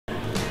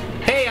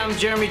I'm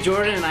Jeremy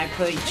Jordan, and I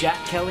play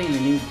Jack Kelly in the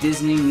new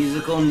Disney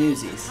musical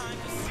Newsies.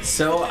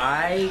 So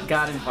I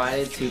got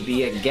invited to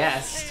be a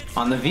guest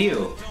on The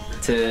View,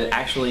 to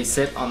actually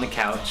sit on the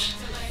couch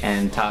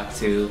and talk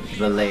to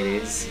the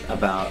ladies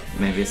about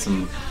maybe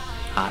some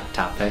hot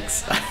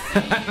topics.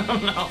 I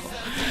don't know.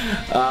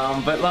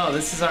 But no,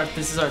 this is our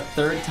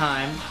third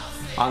time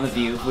on The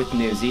View with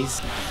Newsies.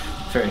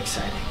 Very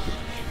exciting.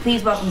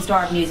 Please welcome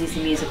star of Newsies,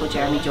 the musical,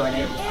 Jeremy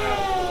Jordan.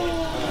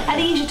 I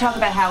think you should talk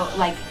about how,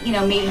 like, you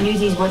know, maybe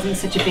Newsies wasn't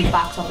such a big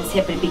box office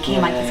hit, but it became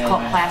like this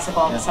cult classic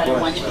all of a sudden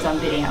once it was on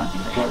video.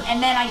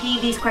 And then I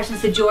gave these questions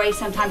to Joy.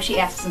 Sometimes she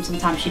asks them,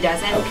 sometimes she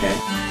doesn't. Okay.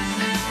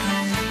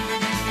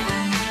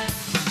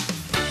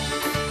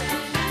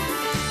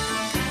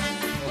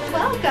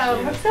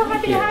 Welcome. I'm so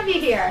happy to have you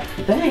here.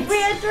 Thanks.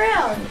 We are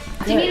thrilled.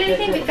 Do you need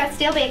anything? We've got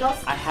stale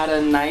bagels. I had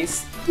a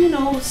nice, you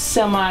know,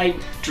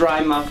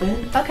 semi-dry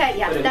muffin. Okay,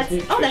 yeah, that's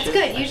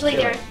good. Usually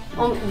they're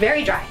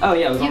very dry. Oh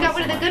yeah, it was you got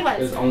one of the good ones.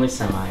 It was only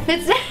semi.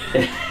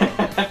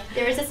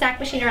 There is a snack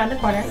machine around the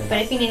corner,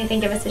 but if you need anything,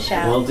 give us a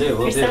shout. We'll do.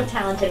 You're so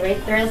talented. We're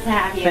thrilled to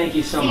have you. Thank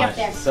you so much.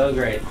 So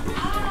great.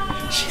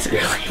 She's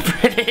really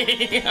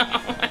pretty.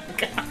 Oh my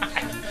god.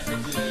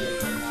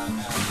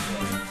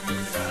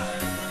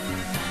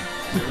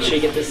 Should we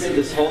get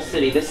this whole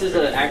city? This is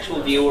an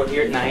actual view. We're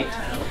here at night.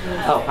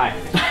 Oh, hi.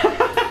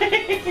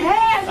 Hey,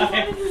 I just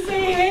wanted to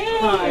say hey.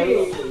 Hi.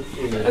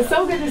 It's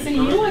so good to see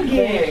you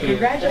again.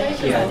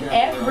 Congratulations on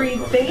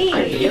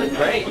everything. You look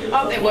great.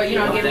 Oh, well, you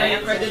know, get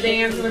ready for the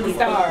dance with the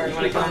stars. You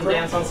want to come and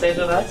dance on stage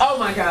with us? Oh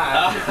my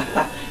God.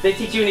 They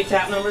teach you any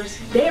tap numbers?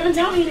 They haven't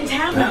taught me any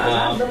tap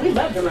numbers, but we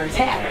love to learn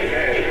tap. We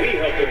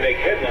helped them make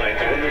headlines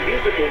when the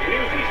musical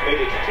Newsies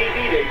made its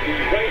TV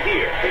debut right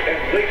here.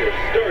 And later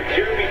starred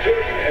Jeremy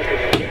Jordan as the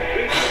sneak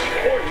preview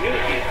before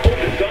Newsies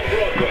opens on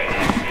Broadway.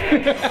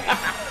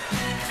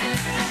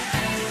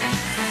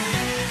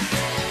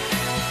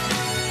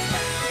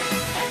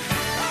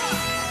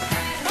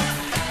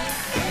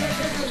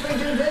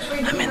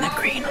 I'm in the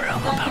green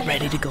room, about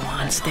ready to go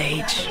on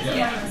stage.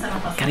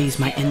 Gotta use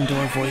my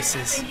indoor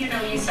voices,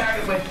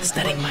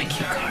 studying my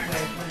cue cards.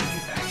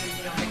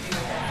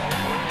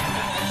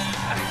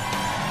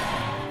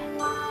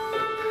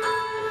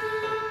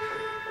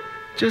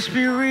 Just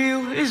be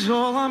real is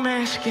all I'm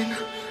asking,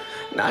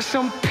 not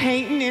some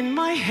painting in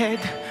my head.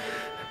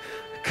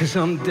 'Cause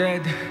I'm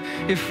dead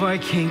if I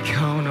can't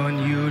count on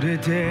you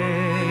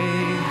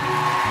today.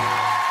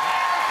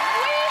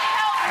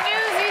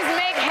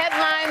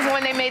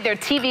 When they made their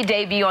TV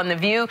debut on The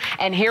View,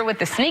 and here with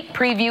the sneak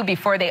preview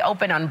before they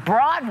open on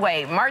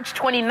Broadway, March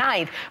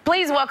 29th.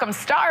 Please welcome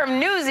star of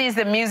Newsies,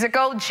 the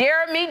musical,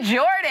 Jeremy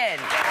Jordan.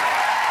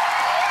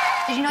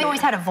 Did you know you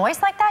always had a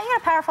voice like that? You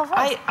had a powerful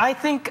voice. I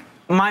think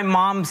my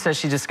mom says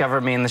she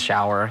discovered me in the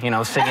shower, you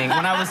know, singing.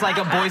 When I was like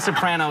a boy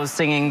soprano, I was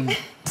singing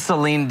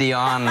Celine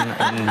Dion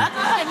and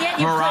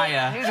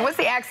Mariah. What's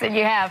the accent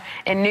you have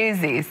in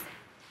Newsies?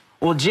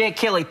 Well, Jack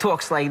Kelly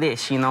talks like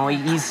this, you know.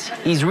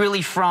 He's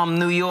really from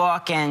New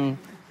York, and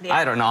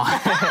I don't know. I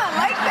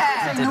like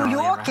that. New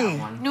Yorkie.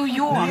 New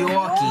York. New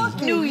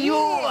Yorkie. New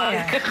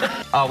York.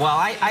 Oh, well,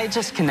 I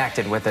just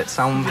connected with it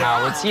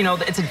somehow. It's, you know,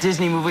 it's a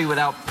Disney movie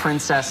without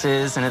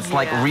princesses, and it's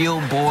like real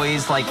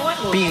boys, like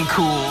being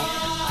cool.